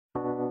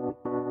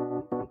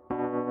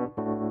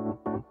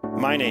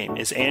My name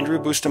is Andrew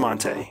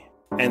Bustamante,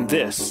 and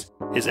this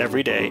is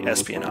Everyday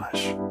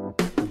Espionage.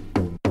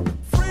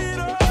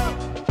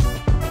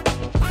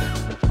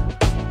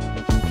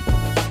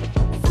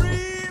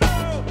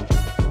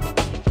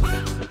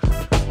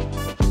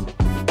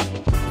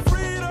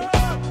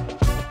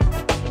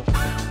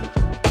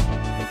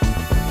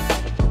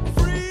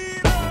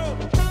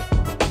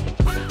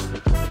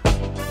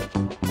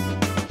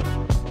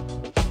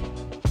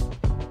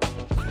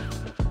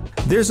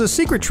 There's a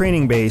secret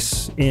training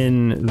base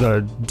in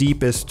the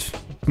deepest,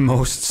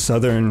 most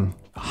southern,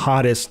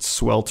 hottest,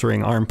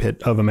 sweltering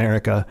armpit of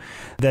America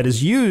that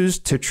is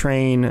used to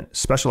train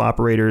special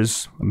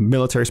operators,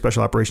 military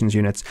special operations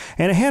units,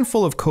 and a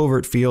handful of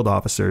covert field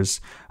officers.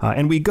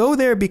 And we go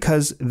there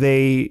because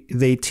they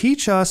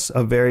teach us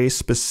a very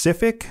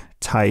specific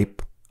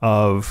type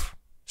of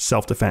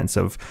self-defense,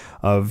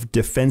 of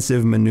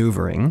defensive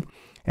maneuvering.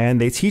 And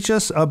they teach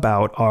us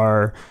about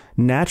our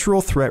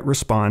natural threat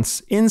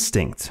response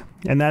instinct.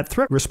 And that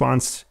threat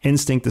response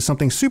instinct is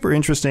something super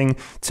interesting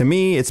to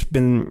me. It's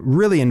been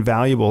really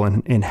invaluable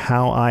in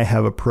how I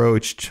have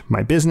approached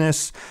my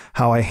business,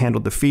 how I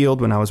handled the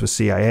field when I was with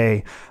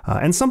CIA,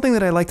 and something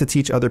that I like to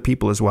teach other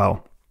people as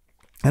well.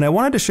 And I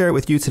wanted to share it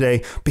with you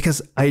today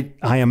because I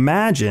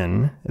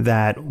imagine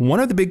that one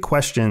of the big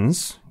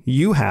questions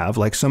you have,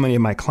 like so many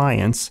of my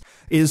clients,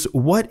 is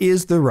what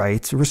is the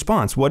right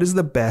response? What is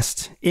the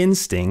best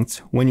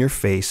instinct when you're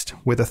faced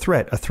with a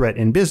threat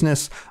in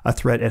business, a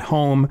threat at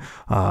home,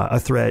 a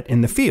threat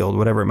in the field,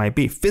 whatever it might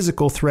be,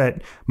 physical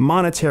threat,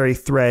 monetary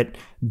threat,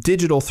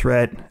 digital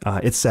threat,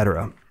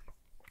 etc.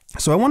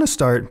 So I want to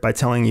start by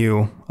telling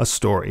you a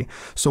story.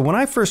 So when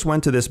I first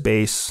went to this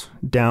base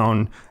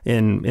down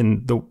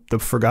in the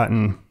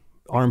forgotten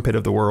armpit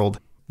of the world,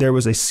 there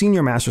was a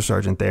senior master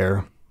sergeant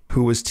there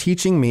who was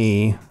teaching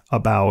me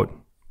about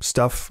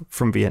stuff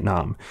from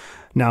Vietnam.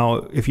 Now,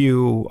 if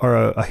you are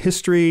a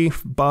history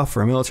buff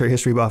or a military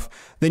history buff,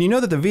 then you know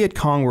that the Viet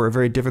Cong were a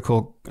very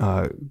difficult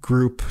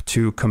group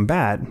to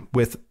combat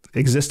with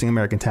existing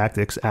American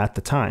tactics at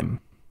the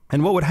time.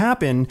 And what would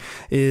happen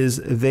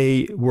is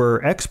they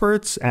were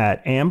experts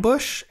at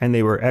ambush and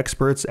they were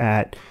experts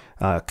at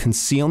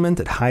concealment,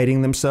 at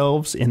hiding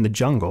themselves in the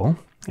jungle.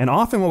 And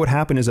often what would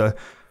happen is a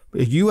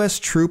U.S.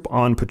 troop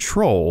on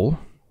patrol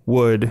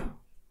would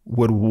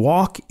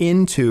walk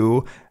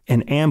into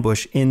an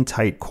ambush in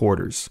tight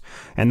quarters.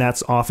 And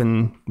that's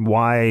often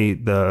why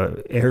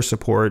the air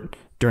support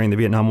during the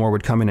Vietnam War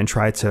would come in and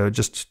try to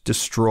just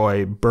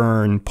destroy,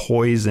 burn,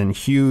 poison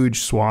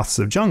huge swaths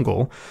of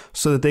jungle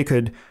so that they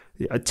could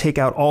take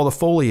out all the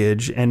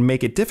foliage and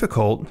make it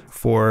difficult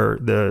for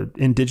the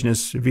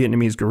indigenous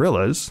Vietnamese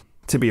guerrillas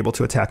to be able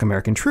to attack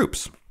American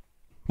troops.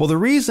 Well, the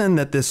reason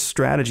that this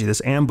strategy,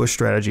 this ambush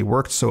strategy,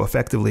 worked so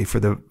effectively for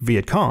the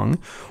Viet Cong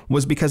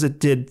was because it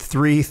did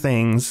three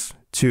things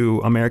to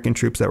American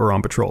troops that were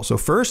on patrol. So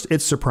first,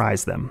 it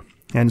surprised them.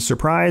 And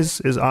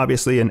surprise is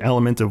obviously an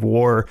element of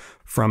war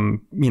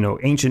from,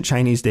 ancient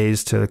Chinese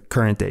days to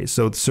current days.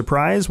 So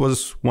surprise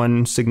was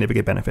one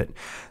significant benefit.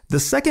 The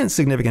second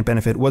significant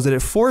benefit was that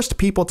it forced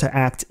people to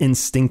act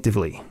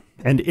instinctively.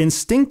 And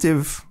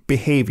instinctive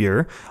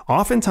behavior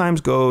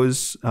oftentimes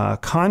goes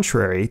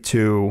contrary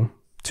to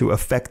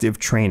effective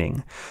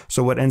training.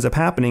 So what ends up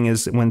happening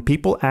is when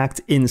people act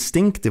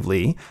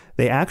instinctively,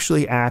 they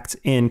actually act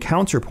in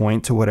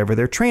counterpoint to whatever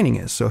their training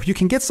is. So if you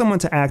can get someone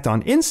to act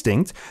on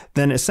instinct,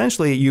 then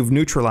essentially you've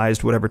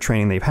neutralized whatever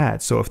training they've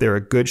had. So if they're a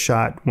good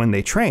shot when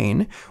they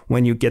train,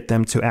 when you get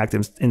them to act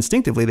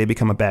instinctively, they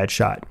become a bad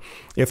shot.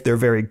 If they're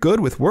very good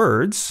with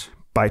words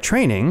by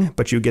training,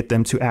 but you get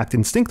them to act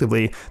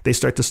instinctively, they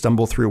start to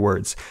stumble through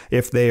words.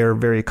 If they are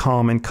very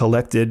calm and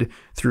collected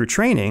through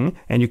training,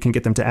 and you can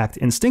get them to act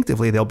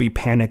instinctively, they'll be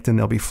panicked and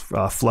they'll be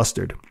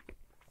flustered.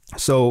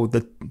 So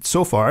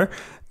far,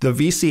 the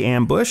VC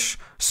ambush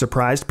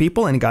surprised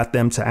people and got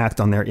them to act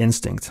on their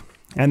instinct.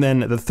 And then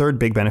the third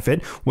big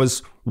benefit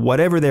was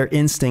whatever their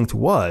instinct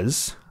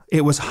was,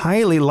 it was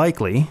highly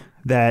likely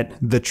that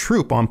the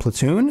troop on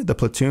platoon, the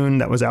platoon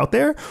that was out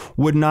there,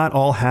 would not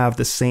all have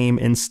the same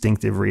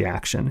instinctive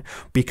reaction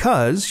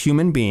because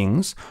human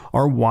beings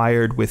are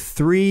wired with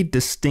three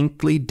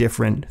distinctly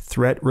different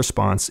threat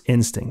response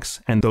instincts.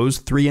 And those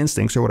three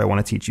instincts are what I want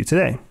to teach you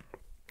today.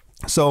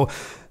 So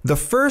the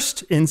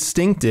first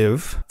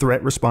instinctive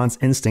threat response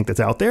instinct that's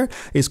out there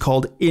is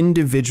called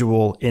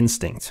individual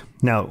instinct.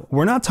 Now,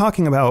 we're not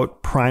talking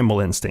about primal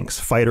instincts,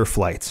 fight or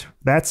flight.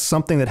 That's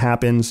something that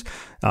happens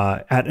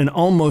at an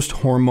almost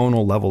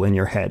hormonal level in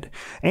your head.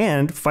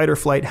 And fight or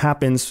flight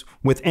happens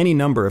with any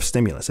number of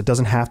stimulus. It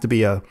doesn't have to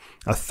be a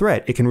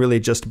threat. It can really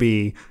just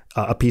be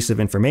a piece of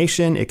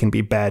information. It can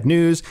be bad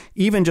news.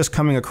 Even just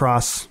coming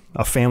across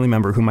a family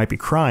member who might be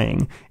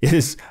crying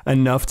is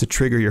enough to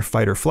trigger your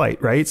fight or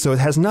flight, right? So it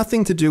has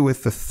nothing to do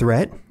with the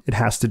threat. It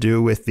has to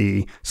do with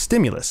the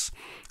stimulus.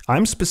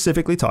 I'm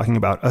specifically talking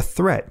about a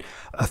threat.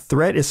 A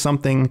threat is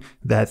something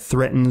that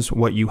threatens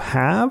what you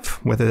have,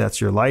 whether that's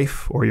your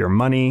life or your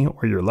money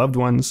or your loved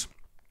ones.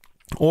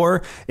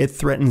 or it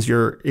threatens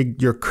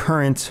your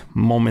current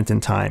moment in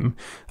time.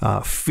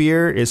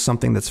 Fear is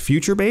something that's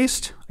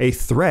future-based. A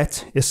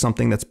threat is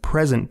something that's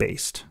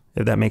present-based,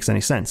 if that makes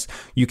any sense.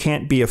 You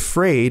can't be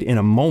afraid in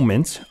a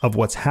moment of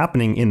what's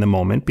happening in the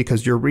moment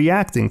because you're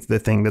reacting to the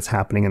thing that's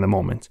happening in the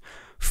moment.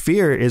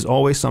 Fear is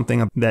always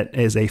something that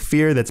is a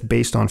fear that's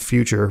based on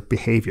future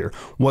behavior.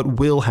 What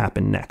will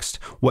happen next?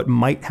 What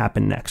might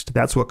happen next?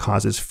 That's what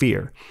causes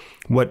fear.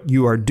 What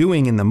you are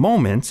doing in the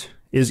moment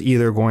is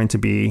either going to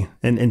be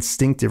an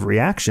instinctive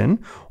reaction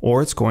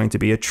or it's going to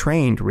be a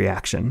trained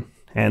reaction.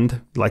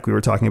 And like we were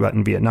talking about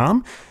in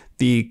Vietnam,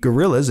 the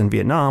guerrillas in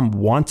Vietnam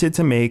wanted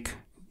to make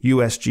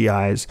US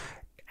GIs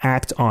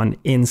act on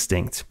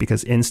instinct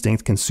because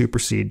instinct can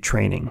supersede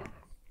training.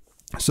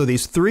 So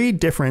these three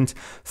different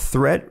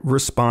threat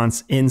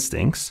response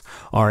instincts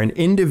are an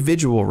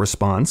individual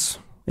response.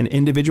 An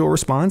individual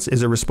response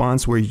is a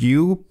response where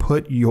you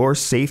put your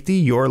safety,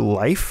 your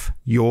life,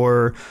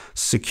 your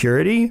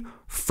security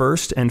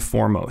first and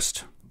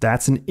foremost.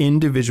 That's an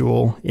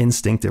individual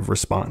instinctive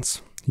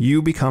response.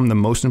 You become the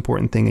most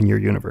important thing in your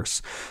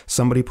universe.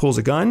 Somebody pulls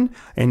a gun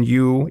and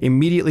you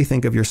immediately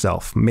think of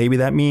yourself. Maybe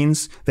that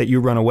means that you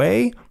run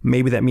away.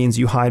 Maybe that means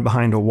you hide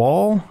behind a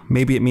wall.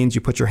 Maybe it means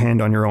you put your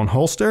hand on your own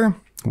holster.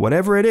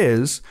 Whatever it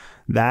is,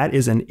 that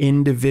is an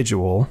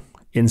individual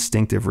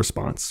instinctive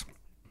response.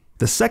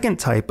 The second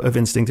type of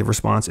instinctive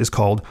response is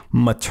called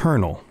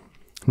maternal.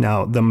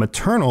 Now, the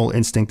maternal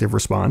instinctive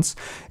response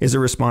is a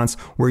response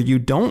where you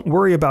don't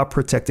worry about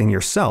protecting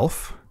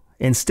yourself.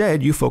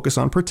 Instead, you focus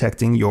on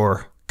protecting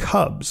your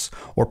cubs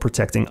or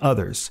protecting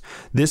others.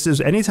 This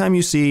is anytime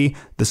you see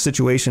the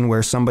situation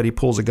where somebody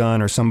pulls a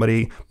gun or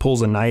somebody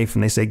pulls a knife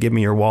and they say, "Give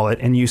me your wallet,"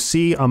 and you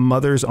see a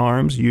mother's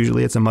arms,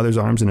 usually it's a mother's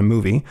arms in a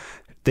movie,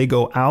 they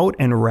go out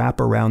and wrap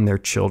around their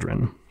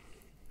children.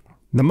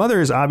 The mother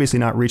is obviously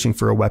not reaching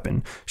for a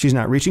weapon. She's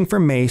not reaching for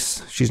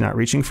mace. She's not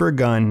reaching for a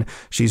gun.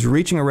 She's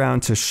reaching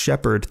around to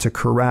shepherd, to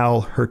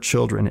corral her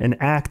children and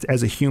act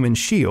as a human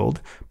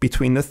shield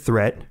between the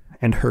threat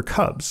and her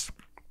cubs.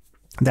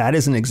 That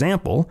is an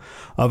example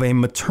of a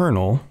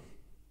maternal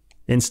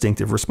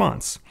instinctive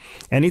response.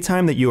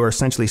 Anytime that you are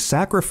essentially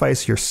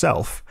sacrifice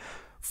yourself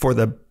for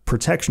the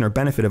protection or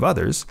benefit of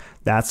others,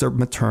 that's a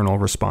maternal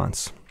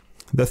response.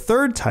 The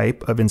third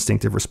type of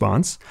instinctive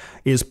response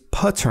is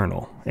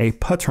paternal, a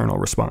paternal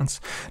response.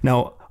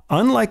 Now,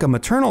 unlike a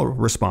maternal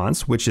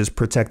response, which is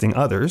protecting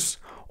others,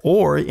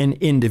 or an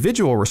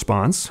individual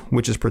response,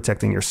 which is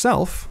protecting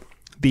yourself,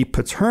 the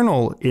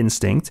paternal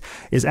instinct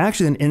is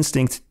actually an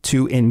instinct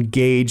to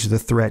engage the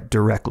threat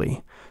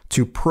directly,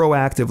 to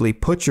proactively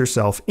put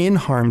yourself in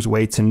harm's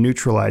way to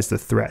neutralize the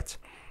threat.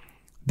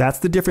 That's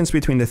the difference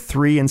between the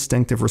three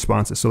instinctive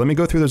responses. So let me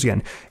go through those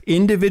again.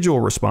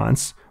 Individual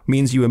response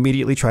means you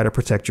immediately try to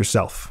protect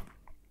yourself.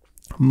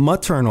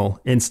 Maternal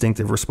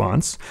instinctive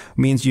response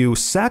means you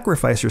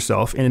sacrifice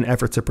yourself in an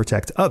effort to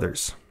protect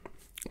others.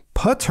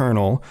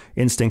 Paternal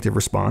instinctive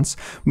response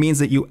means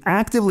that you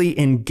actively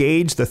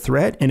engage the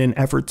threat in an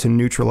effort to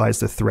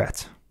neutralize the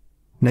threat.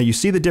 Now you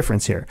see the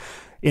difference here.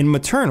 In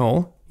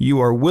maternal,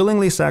 you are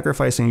willingly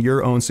sacrificing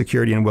your own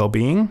security and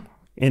well-being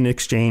in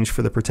exchange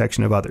for the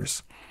protection of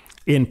others.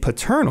 In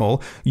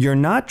paternal, you're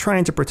not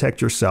trying to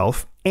protect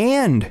yourself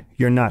and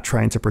you're not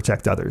trying to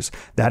protect others.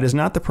 That is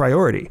not the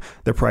priority.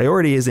 The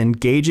priority is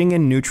engaging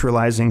and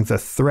neutralizing the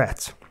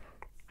threat.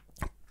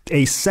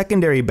 A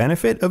secondary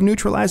benefit of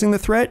neutralizing the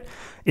threat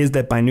is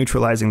that by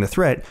neutralizing the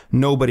threat,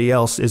 nobody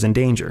else is in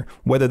danger.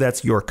 Whether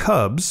that's your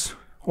cubs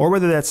or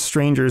whether that's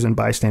strangers and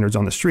bystanders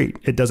on the street,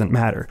 it doesn't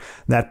matter.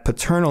 That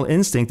paternal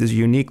instinct is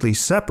uniquely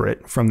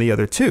separate from the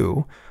other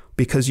two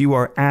because you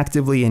are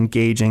actively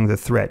engaging the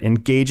threat,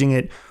 engaging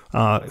it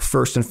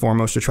first and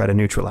foremost to try to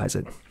neutralize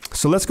it.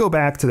 So let's go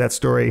back to that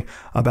story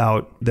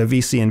about the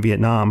VC in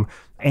Vietnam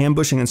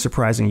ambushing and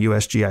surprising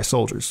US GI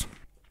soldiers.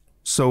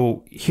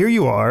 So here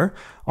you are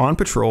on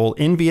patrol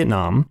in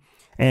Vietnam,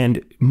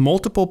 and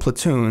multiple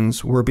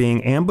platoons were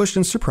being ambushed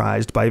and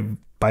surprised by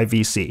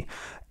VC.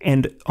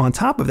 And on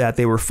top of that,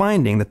 they were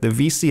finding that the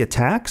VC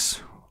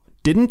attacks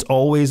didn't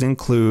always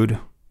include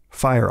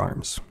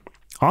firearms.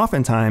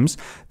 Oftentimes,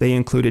 they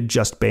included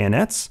just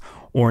bayonets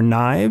or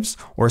knives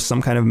or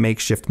some kind of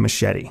makeshift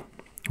machete,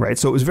 right?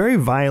 So it was very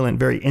violent,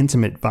 very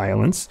intimate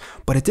violence,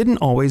 but it didn't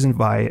always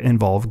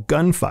involve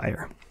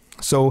gunfire.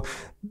 So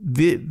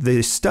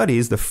the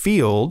studies, the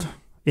field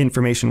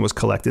information was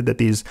collected that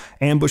these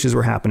ambushes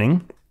were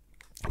happening,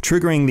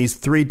 triggering these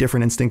three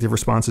different instinctive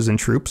responses in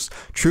troops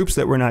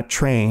that were not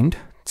trained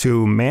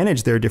to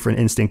manage their different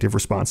instinctive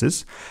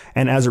responses.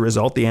 And as a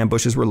result, the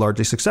ambushes were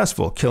largely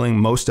successful, killing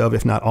most of,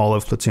 if not all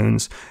of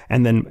platoons,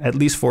 and then at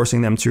least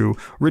forcing them to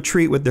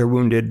retreat with their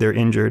wounded, their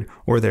injured,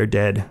 or their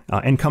dead,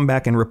 and come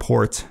back and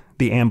report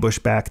the ambush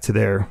back to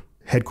their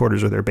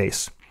headquarters or their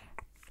base.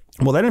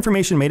 Well, that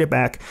information made it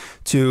back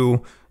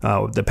to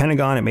the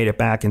Pentagon. It made it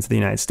back into the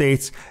United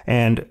States.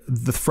 And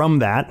from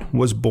that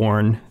was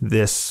born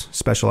this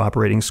special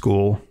operating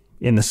school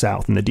in the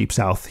South, in the Deep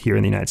South here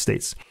in the United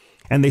States.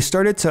 And they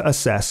started to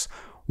assess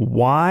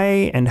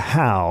why and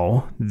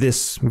how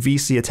this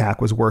VC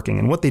attack was working.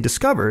 And what they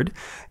discovered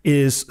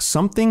is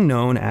something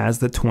known as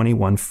the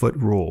 21-foot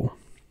rule.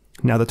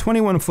 Now, the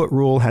 21-foot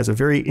rule has a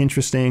very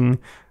interesting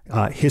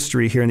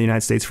history here in the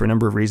United States for a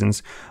number of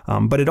reasons.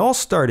 But it all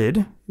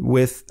started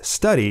with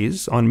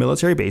studies on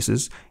military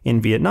bases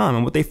in Vietnam.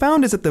 And what they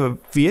found is that the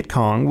Viet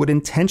Cong would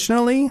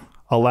intentionally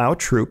allow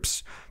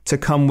troops to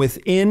come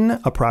within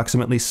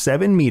approximately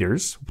 7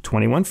 meters,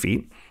 21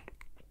 feet,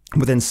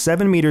 within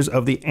 7 meters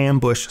of the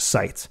ambush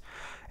site.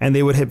 And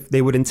they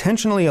would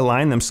intentionally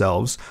align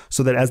themselves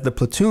so that as the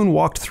platoon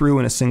walked through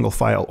in a single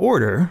file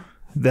order,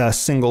 the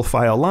single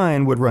file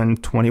line would run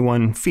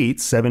 21 feet,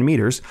 7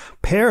 meters,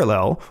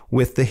 parallel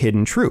with the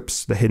hidden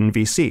troops, the hidden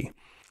VC.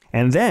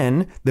 And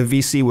then the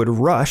VC would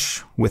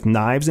rush with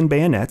knives and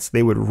bayonets.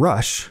 They would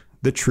rush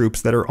the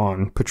troops that are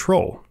on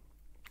patrol.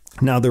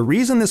 Now, the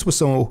reason this was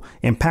so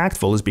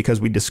impactful is because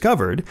we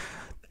discovered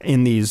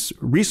in these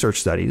research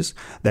studies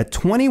that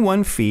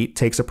 21 feet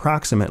takes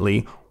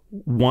approximately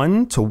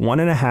 1 to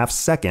 1.5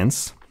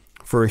 seconds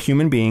for a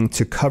human being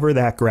to cover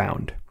that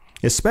ground.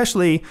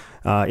 Especially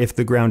if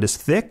the ground is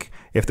thick,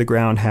 if the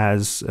ground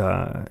has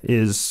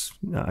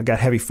got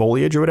heavy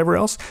foliage or whatever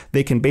else,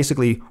 they can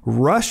basically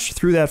rush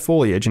through that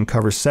foliage and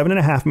cover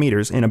 7.5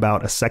 meters in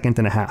about 1.5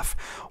 seconds.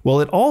 Well,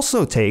 it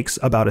also takes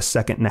about 1.5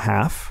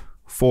 seconds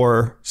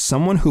for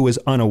someone who is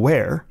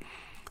unaware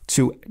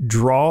to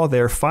draw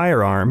their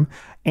firearm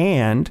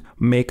and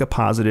make a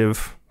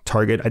positive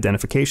target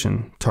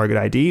identification, target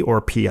ID or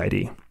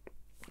PID.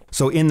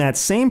 So in that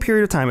same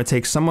period of time, it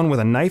takes someone with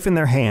a knife in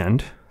their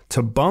hand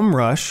to bum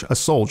rush a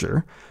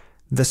soldier.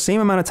 The same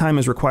amount of time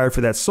is required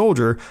for that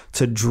soldier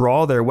to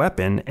draw their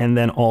weapon and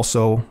then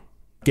also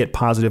get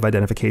positive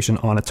identification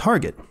on a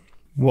target.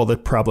 Well, the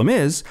problem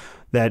is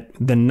that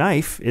the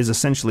knife is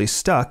essentially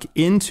stuck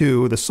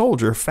into the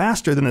soldier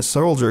faster than the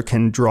soldier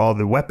can draw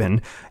the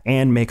weapon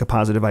and make a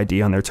positive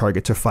ID on their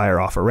target to fire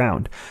off a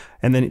round.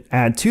 And then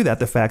add to that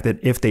the fact that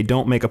if they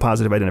don't make a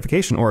positive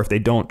identification or if they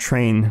don't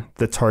train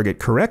the target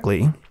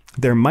correctly,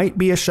 there might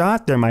be a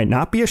shot, there might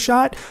not be a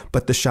shot,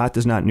 but the shot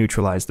does not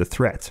neutralize the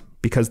threat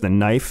because the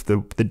knife, the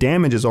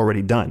damage is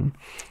already done.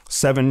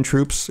 7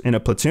 troops in a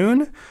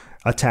platoon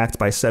attacked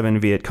by 7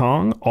 Viet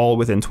Cong, all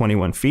within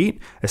 21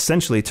 feet,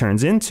 essentially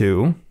turns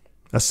into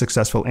a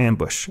successful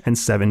ambush and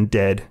 7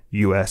 dead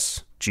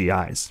U.S.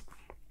 GIs.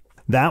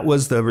 That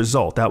was the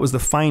result. That was the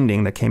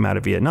finding that came out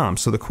of Vietnam.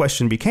 So the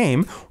question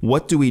became,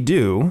 what do we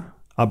do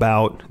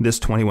about this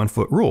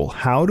 21-foot rule?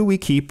 How do we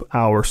keep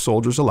our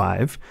soldiers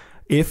alive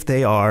if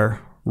they are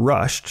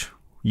rushed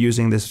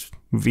using this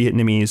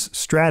Vietnamese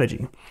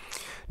strategy?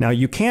 Now,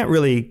 you can't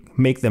really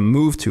make them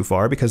move too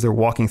far because they're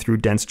walking through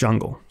dense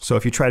jungle. So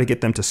if you try to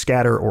get them to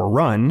scatter or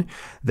run,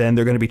 then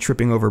they're going to be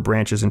tripping over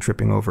branches and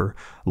tripping over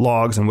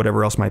logs and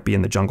whatever else might be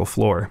in the jungle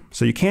floor.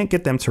 So you can't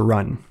get them to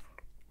run.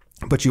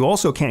 But you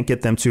also can't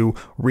get them to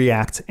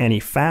react any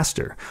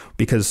faster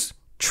because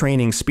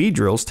training speed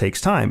drills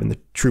takes time and the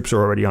troops are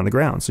already on the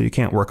ground, so you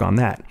can't work on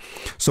that.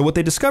 So what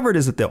they discovered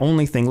is that the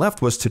only thing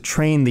left was to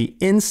train the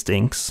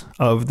instincts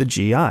of the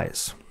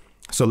GIs.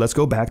 So let's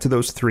go back to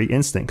those 3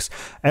 instincts.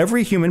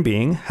 Every human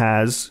being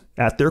has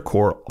at their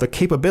core the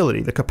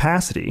capability, the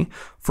capacity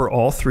for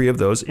all 3 of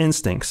those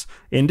instincts: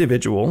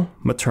 individual,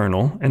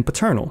 maternal, and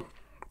paternal.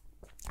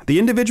 The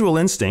individual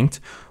instinct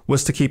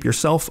was to keep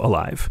yourself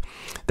alive.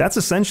 That's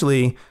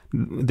essentially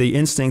the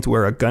instinct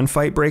where a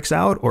gunfight breaks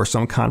out or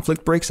some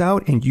conflict breaks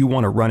out and you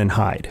want to run and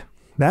hide.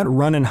 That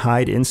run and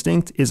hide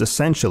instinct is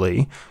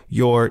essentially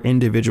your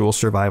individual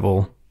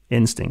survival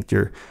instinct,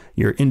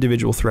 your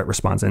individual threat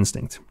response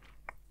instinct.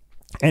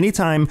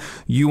 Anytime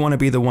you want to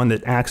be the one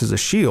that acts as a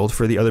shield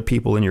for the other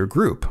people in your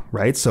group,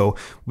 right? So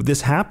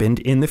this happened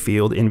in the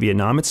field in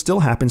Vietnam. It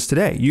still happens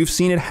today. You've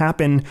seen it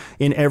happen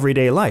in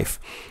everyday life.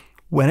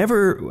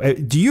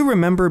 Do you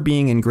remember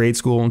being in grade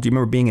school? Do you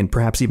remember being in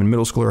perhaps even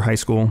middle school or high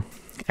school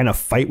and a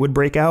fight would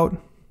break out?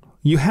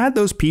 You had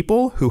those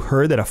people who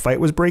heard that a fight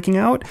was breaking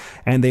out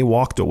and they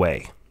walked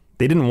away.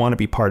 They didn't want to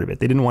be part of it.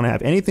 They didn't want to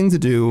have anything to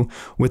do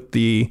with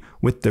the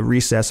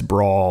recess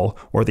brawl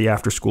or the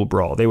after school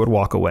brawl. They would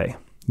walk away.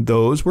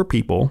 Those were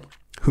people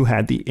who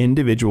had the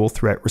individual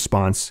threat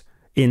response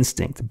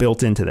instinct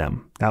built into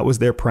them. That was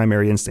their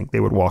primary instinct. They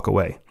would walk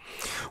away.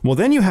 Well,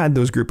 then you had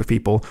those group of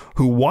people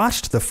who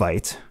watched the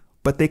fight,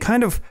 but they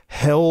kind of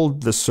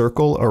held the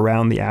circle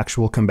around the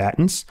actual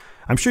combatants.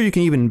 I'm sure you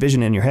can even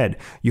envision in your head.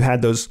 You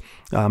had those,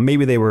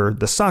 maybe they were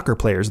the soccer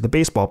players, the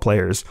baseball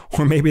players,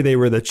 or maybe they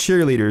were the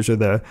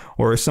cheerleaders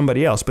or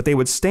somebody else, but they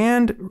would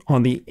stand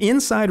on the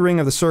inside ring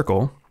of the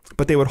circle,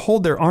 but they would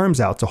hold their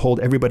arms out to hold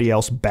everybody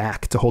else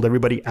back, to hold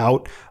everybody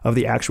out of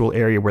the actual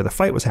area where the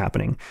fight was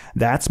happening.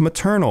 That's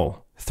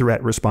maternal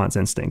threat response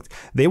instinct.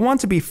 They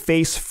want to be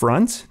face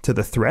front to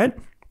the threat,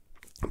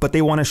 but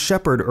they want to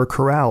shepherd or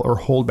corral or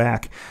hold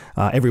back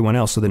everyone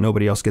else so that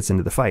nobody else gets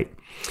into the fight.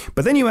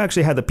 But then you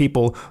actually had the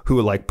people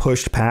who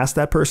pushed past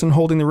that person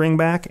holding the ring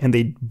back and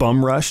they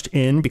bum rushed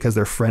in because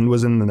their friend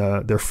was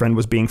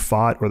being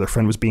fought or their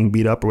friend was being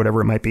beat up or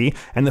whatever it might be,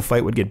 and the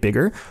fight would get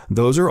bigger.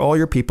 Those are all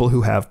your people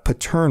who have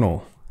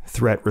paternal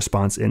threat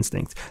response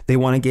instinct. They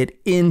want to get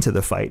into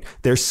the fight.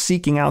 They're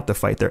seeking out the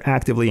fight. They're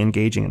actively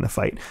engaging in the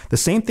fight. The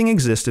same thing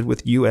existed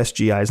with US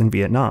GIs in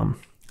Vietnam.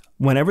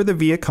 Whenever the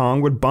Viet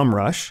Cong would bum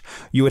rush,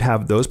 you would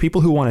have those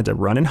people who wanted to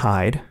run and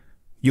hide.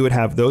 You would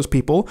have those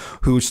people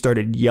who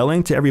started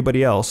yelling to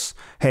everybody else,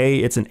 hey,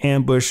 it's an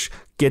ambush,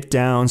 get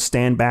down,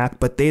 stand back,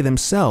 but they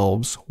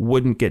themselves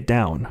wouldn't get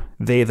down.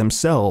 They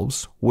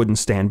themselves wouldn't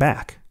stand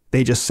back.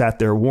 They just sat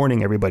there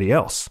warning everybody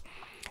else.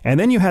 And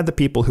then you had the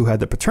people who had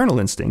the paternal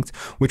instinct,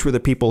 which were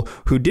the people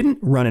who didn't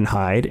run and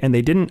hide, and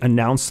they didn't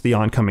announce the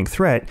oncoming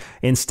threat.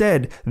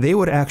 Instead, they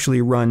would actually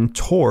run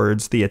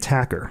towards the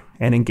attacker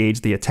and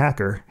engage the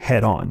attacker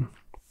head on.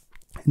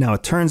 Now,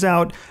 it turns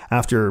out,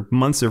 after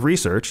months of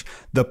research,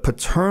 the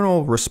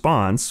paternal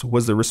response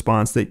was the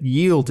response that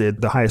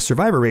yielded the highest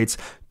survivor rates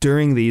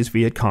during these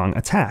Viet Cong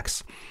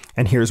attacks.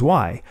 And here's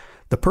why.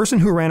 The person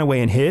who ran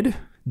away and hid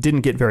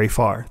didn't get very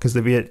far, because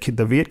the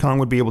Viet Cong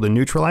would be able to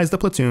neutralize the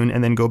platoon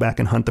and then go back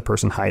and hunt the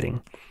person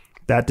hiding.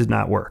 That did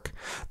not work.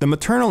 The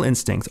maternal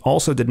instinct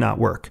also did not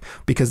work,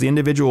 because the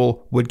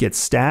individual would get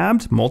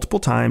stabbed multiple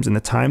times in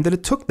the time that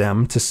it took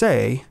them to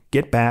say,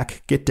 get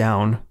back, get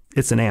down,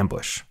 it's an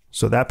ambush.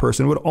 So that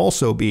person would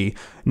also be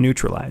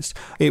neutralized.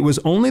 It was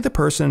only the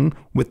person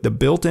with the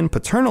built-in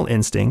paternal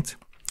instinct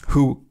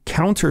who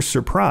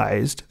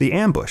counter-surprised the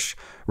ambush,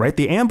 right?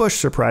 The ambush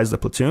surprised the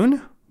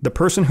platoon. The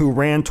person who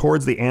ran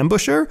towards the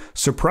ambusher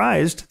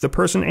surprised the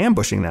person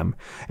ambushing them.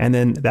 And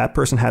then that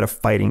person had a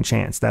fighting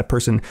chance. That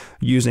person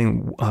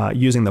using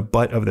the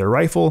butt of their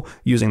rifle,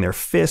 using their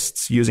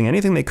fists, using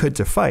anything they could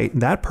to fight,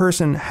 that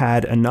person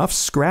had enough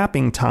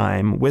scrapping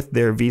time with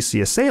their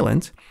VC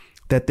assailant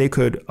that they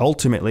could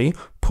ultimately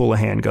pull a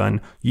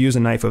handgun, use a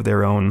knife of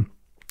their own,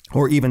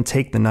 or even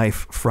take the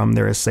knife from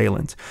their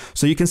assailant.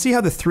 So you can see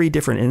how the three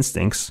different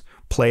instincts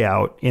play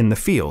out in the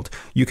field.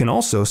 You can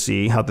also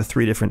see how the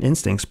three different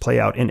instincts play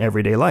out in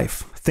everyday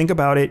life. Think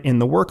about it in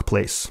the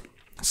workplace.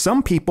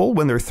 Some people,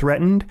 when they're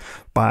threatened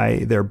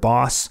by their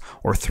boss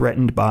or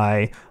threatened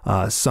by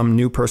some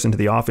new person to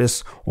the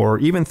office or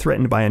even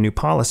threatened by a new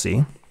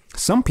policy,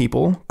 some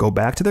people go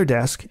back to their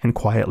desk and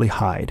quietly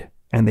hide.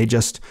 And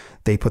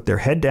they put their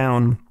head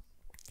down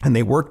and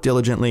they work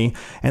diligently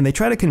and they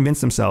try to convince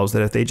themselves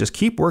that if they just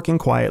keep working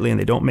quietly and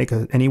they don't make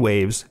any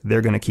waves,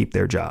 they're going to keep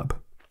their job.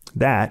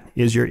 That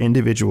is your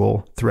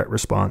individual threat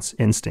response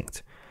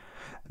instinct.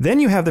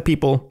 Then you have the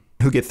people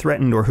who get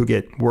threatened or who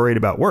get worried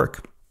about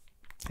work,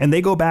 and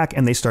they go back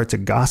and they start to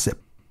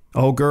gossip.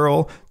 Oh,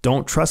 girl,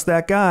 don't trust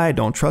that guy.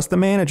 Don't trust the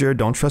manager.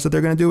 Don't trust that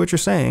they're going to do what you're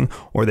saying.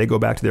 Or they go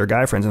back to their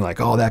guy friends and like,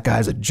 oh, that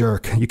guy's a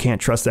jerk. You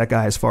can't trust that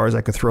guy as far as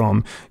I could throw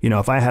him. You know,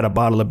 if I had a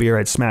bottle of beer,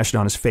 I'd smash it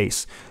on his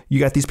face. You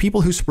got these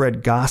people who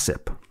spread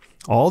gossip.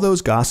 All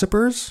those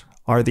gossipers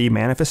are the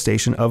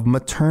manifestation of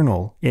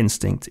maternal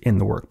instinct in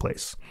the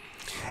workplace.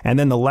 And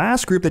then the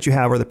last group that you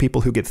have are the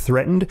people who get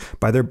threatened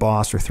by their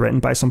boss or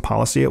threatened by some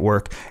policy at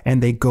work,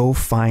 and they go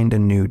find a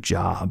new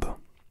job.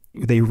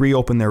 They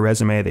reopen their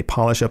resume, they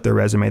polish up their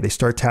resume, they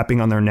start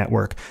tapping on their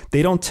network.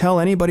 They don't tell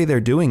anybody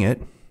they're doing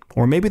it,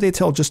 or maybe they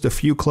tell just a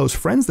few close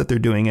friends that they're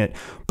doing it,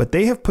 but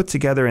they have put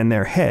together in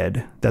their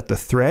head that the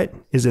threat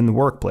is in the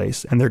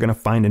workplace and they're going to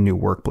find a new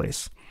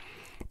workplace.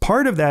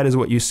 Part of that is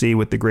what you see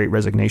with the Great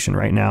Resignation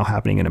right now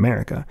happening in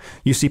America.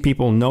 You see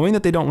people knowing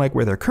that they don't like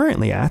where they're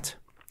currently at,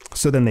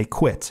 so then they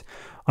quit.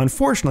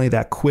 Unfortunately,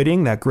 that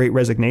quitting, that Great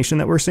Resignation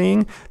that we're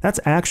seeing, that's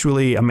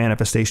actually a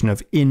manifestation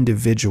of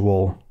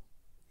individual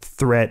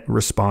threat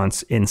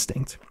response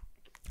instinct.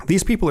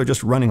 These people are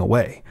just running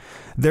away.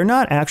 They're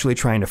not actually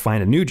trying to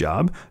find a new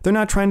job. They're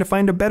not trying to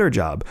find a better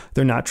job.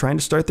 They're not trying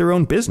to start their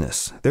own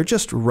business. They're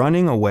just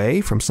running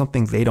away from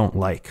something they don't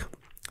like.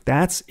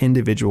 That's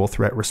individual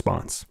threat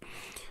response.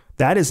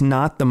 That is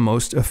not the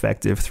most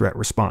effective threat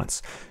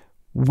response.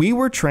 We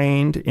were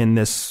trained in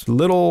this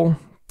little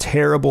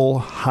terrible,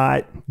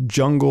 hot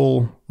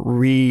jungle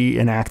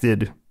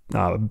reenacted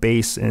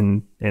base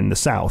in the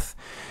South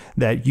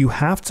that you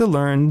have to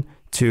learn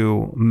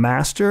to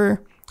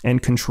master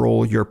and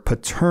control your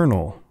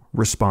paternal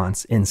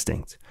response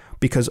instinct,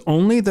 because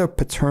only the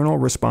paternal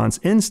response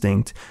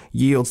instinct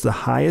yields the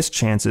highest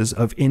chances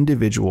of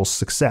individual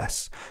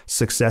success.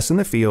 Success in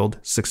the field,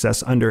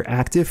 success under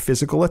active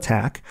physical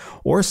attack,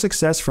 or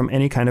success from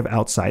any kind of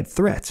outside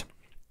threat.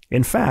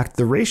 In fact,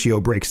 the ratio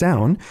breaks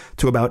down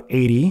to about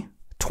 80-20.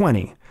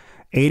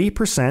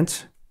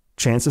 80%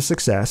 chance of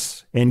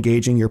success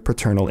engaging your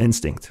paternal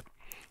instinct.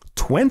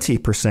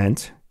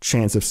 20%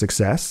 chance of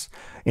success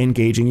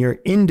engaging your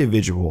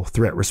individual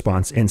threat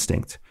response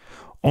instinct.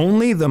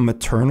 Only the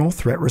maternal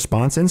threat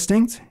response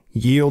instinct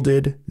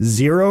yielded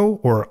 0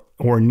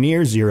 or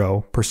near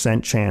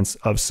 0% chance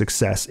of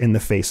success in the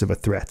face of a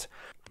threat.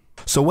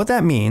 So what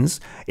that means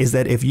is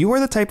that if you are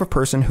the type of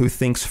person who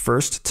thinks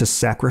first to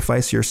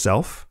sacrifice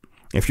yourself,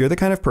 if you're the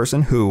kind of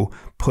person who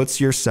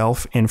puts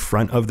yourself in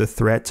front of the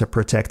threat to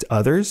protect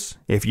others,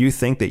 if you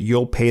think that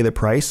you'll pay the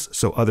price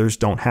so others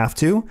don't have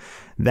to,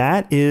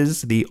 that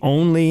is the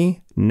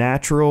only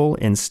natural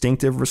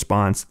instinctive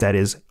response that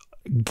is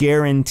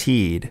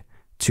guaranteed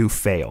to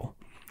fail.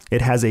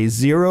 It has a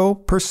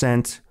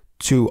 0%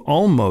 to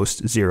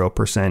almost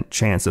 0%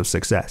 chance of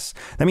success.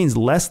 That means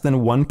less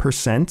than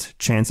 1%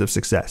 chance of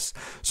success.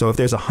 So if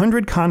there's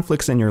 100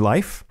 conflicts in your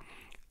life,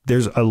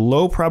 there's a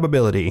low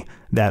probability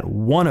that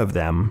one of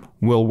them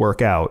will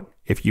work out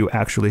if you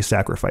actually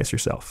sacrifice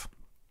yourself.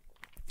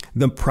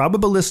 The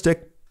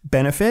probabilistic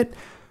benefit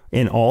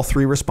in all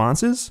three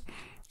responses,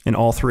 in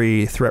all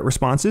three threat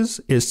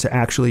responses, is to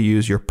actually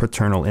use your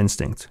paternal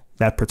instinct.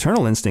 That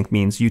paternal instinct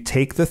means you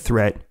take the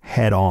threat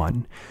head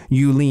on.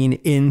 You lean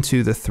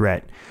into the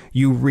threat.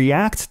 You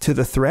react to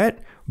the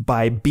threat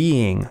by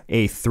being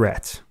a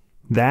threat.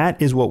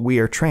 That is what we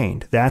are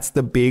trained. That's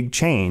the big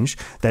change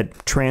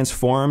that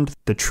transformed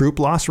the troop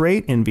loss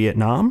rate in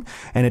Vietnam.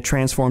 And it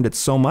transformed it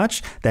so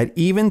much that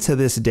even to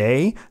this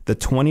day, the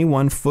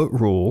 21-foot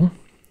rule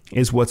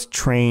is what's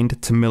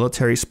trained to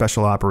military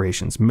special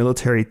operations,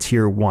 military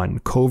tier 1,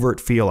 covert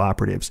field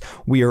operatives.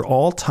 We are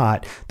all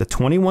taught the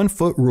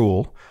 21-foot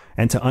rule,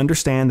 and to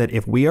understand that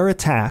if we are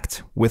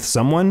attacked with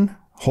someone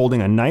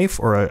holding a knife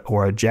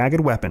or a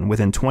jagged weapon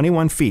within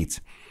 21 feet,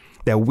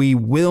 that we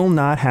will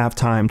not have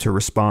time to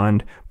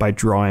respond by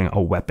drawing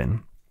a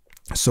weapon.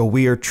 So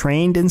we are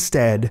trained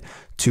instead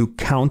to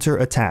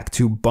counterattack,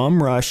 to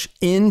bum rush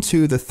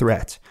into the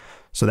threat.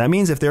 So that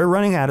means if they're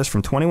running at us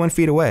from 21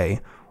 feet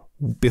away,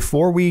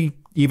 before we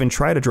even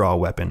try to draw a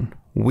weapon,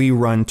 we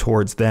run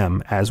towards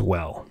them as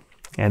well.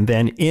 And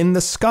then in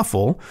the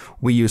scuffle,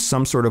 we use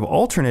some sort of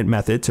alternate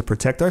method to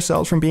protect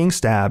ourselves from being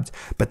stabbed,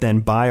 but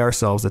then buy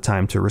ourselves the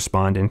time to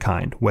respond in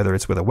kind, whether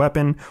it's with a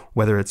weapon,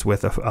 whether it's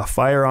with a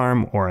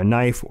firearm or a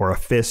knife or a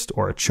fist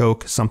or a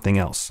choke, something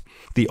else.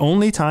 The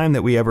only time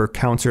that we ever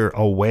counter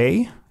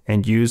away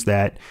and use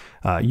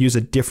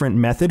a different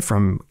method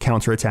from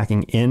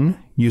counterattacking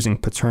in using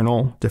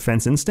paternal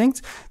defense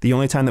instinct, the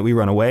only time that we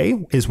run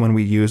away is when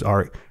we use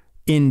our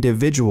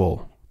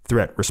individual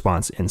threat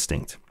response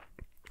instinct.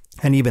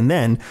 And even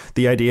then,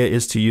 the idea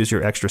is to use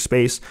your extra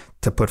space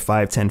to put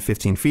 5, 10,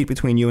 15 feet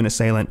between you and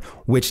assailant,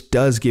 which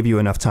does give you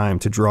enough time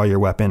to draw your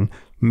weapon,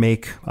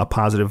 make a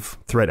positive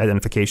threat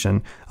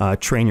identification,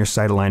 train your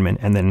sight alignment,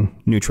 and then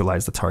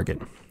neutralize the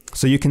target.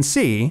 So you can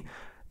see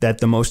that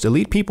the most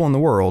elite people in the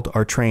world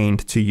are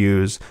trained to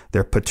use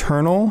their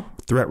paternal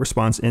threat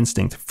response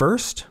instinct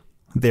first,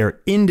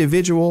 their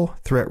individual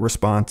threat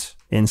response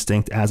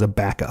instinct as a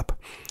backup.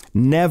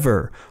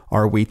 Never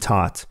are we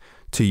taught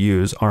to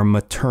use our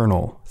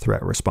maternal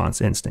threat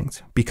response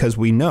instinct, because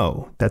we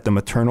know that the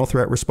maternal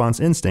threat response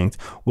instinct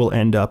will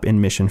end up in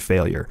mission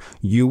failure.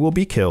 You will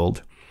be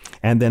killed,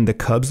 and then the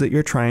cubs that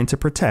you're trying to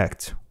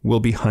protect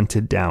will be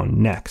hunted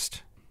down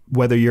next.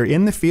 Whether you're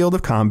in the field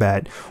of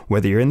combat,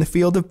 whether you're in the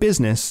field of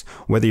business,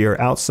 whether you're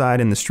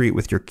outside in the street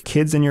with your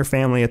kids and your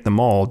family at the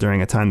mall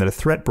during a time that a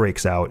threat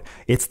breaks out,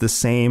 it's the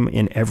same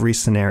in every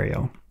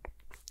scenario.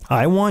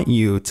 I want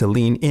you to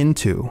lean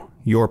into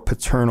your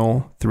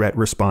paternal threat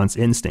response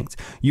instinct.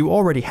 You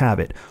already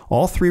have it.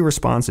 All three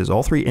responses,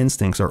 all three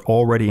instincts are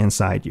already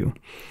inside you.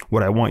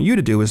 What I want you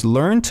to do is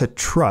learn to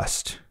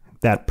trust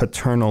that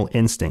paternal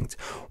instinct.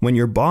 When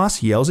your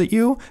boss yells at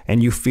you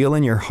and you feel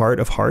in your heart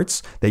of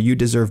hearts that you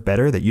deserve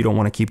better, that you don't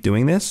want to keep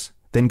doing this,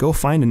 then go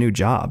find a new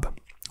job.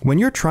 When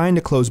you're trying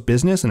to close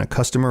business and a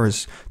customer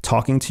is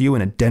talking to you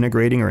in a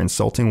denigrating or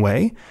insulting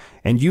way,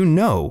 and you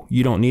know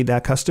you don't need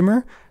that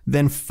customer,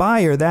 then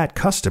fire that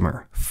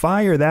customer,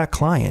 fire that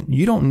client.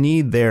 You don't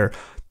need their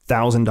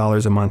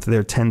 $1,000 a month,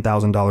 their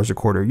 $10,000 a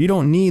quarter. You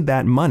don't need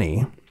that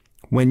money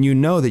when you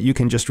know that you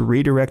can just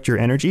redirect your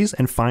energies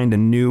and find a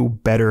new,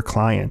 better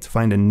client,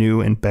 find a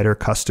new and better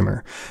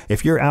customer.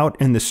 If you're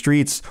out in the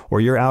streets or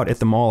you're out at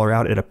the mall or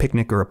out at a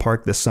picnic or a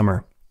park this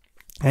summer,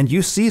 and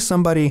you see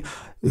somebody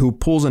who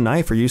pulls a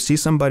knife, or you see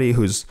somebody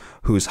who's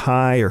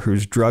high or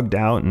who's drugged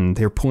out and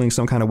they're pulling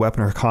some kind of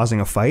weapon or causing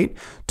a fight,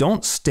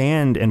 don't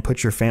stand and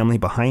put your family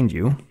behind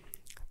you.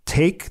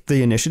 Take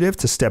the initiative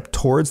to step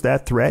towards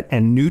that threat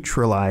and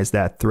neutralize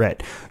that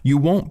threat. You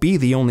won't be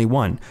the only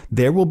one.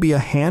 There will be a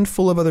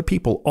handful of other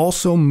people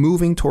also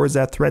moving towards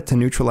that threat to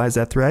neutralize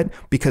that threat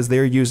because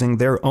they're using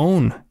their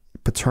own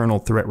paternal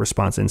threat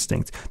response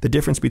instinct. The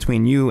difference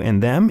between you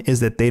and them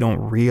is that they don't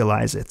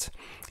realize it.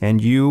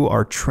 And you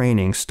are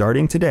training,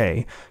 starting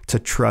today, to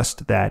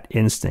trust that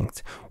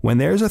instinct. When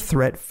there's a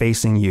threat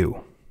facing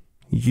you,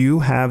 you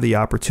have the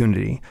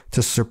opportunity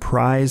to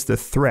surprise the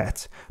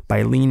threat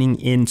by leaning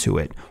into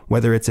it,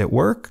 whether it's at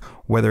work,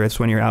 whether it's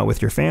when you're out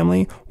with your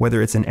family,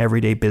 whether it's in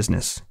everyday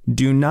business.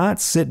 Do not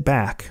sit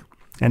back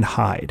and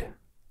hide.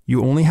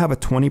 You only have a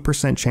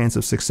 20% chance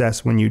of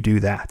success when you do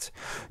that.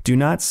 Do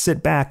not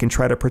sit back and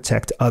try to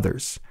protect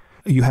others.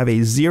 You have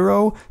a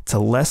 0 to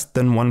less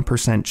than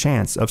 1%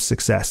 chance of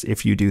success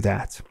if you do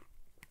that.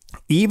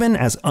 Even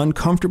as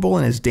uncomfortable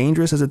and as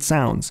dangerous as it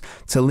sounds,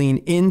 to lean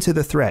into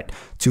the threat,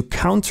 to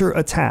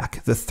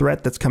counterattack the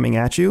threat that's coming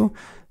at you,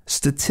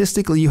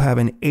 statistically you have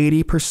an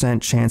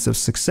 80% chance of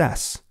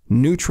success.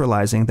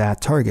 neutralizing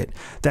that target.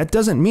 That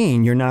doesn't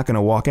mean you're not going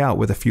to walk out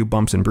with a few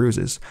bumps and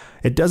bruises.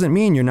 It doesn't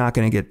mean you're not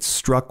going to get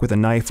struck with a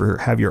knife or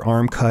have your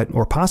arm cut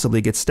or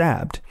possibly get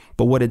stabbed.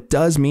 But what it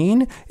does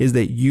mean is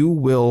that you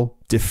will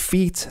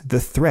defeat the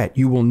threat.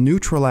 You will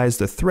neutralize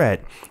the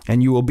threat,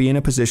 and you will be in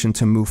a position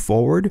to move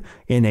forward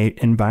in an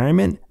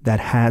environment that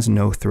has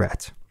no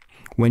threat.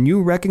 When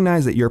you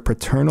recognize that your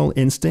paternal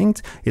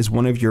instinct is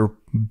one of your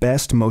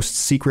best, most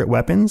secret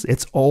weapons,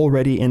 it's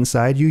already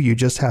inside you. You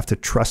just have to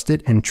trust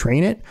it and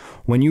train it.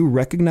 When you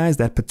recognize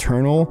that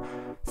paternal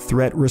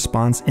threat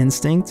response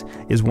instinct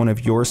is one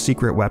of your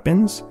secret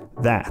weapons,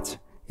 that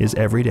is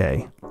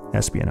everyday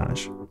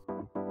espionage.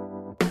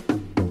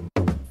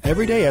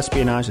 Everyday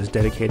Espionage is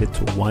dedicated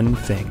to one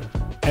thing: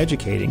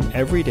 educating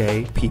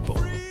everyday people.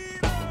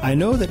 I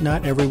know that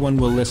not everyone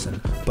will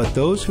listen, but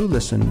those who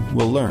listen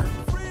will learn.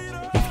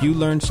 If you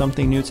learned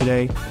something new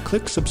today,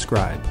 click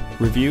subscribe,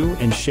 review,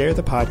 and share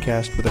the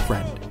podcast with a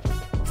friend.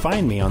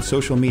 Find me on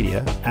social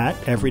media at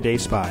Everyday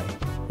Spy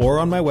or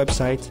on my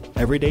website,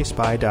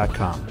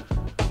 everydayspy.com.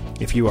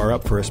 If you are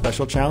up for a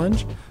special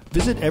challenge,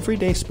 visit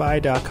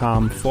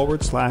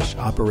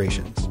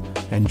everydayspy.com/operations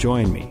and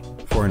join me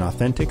for an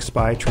authentic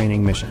spy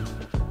training mission.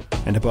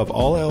 And above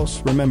all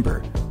else,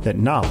 remember that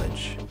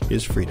knowledge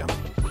is freedom.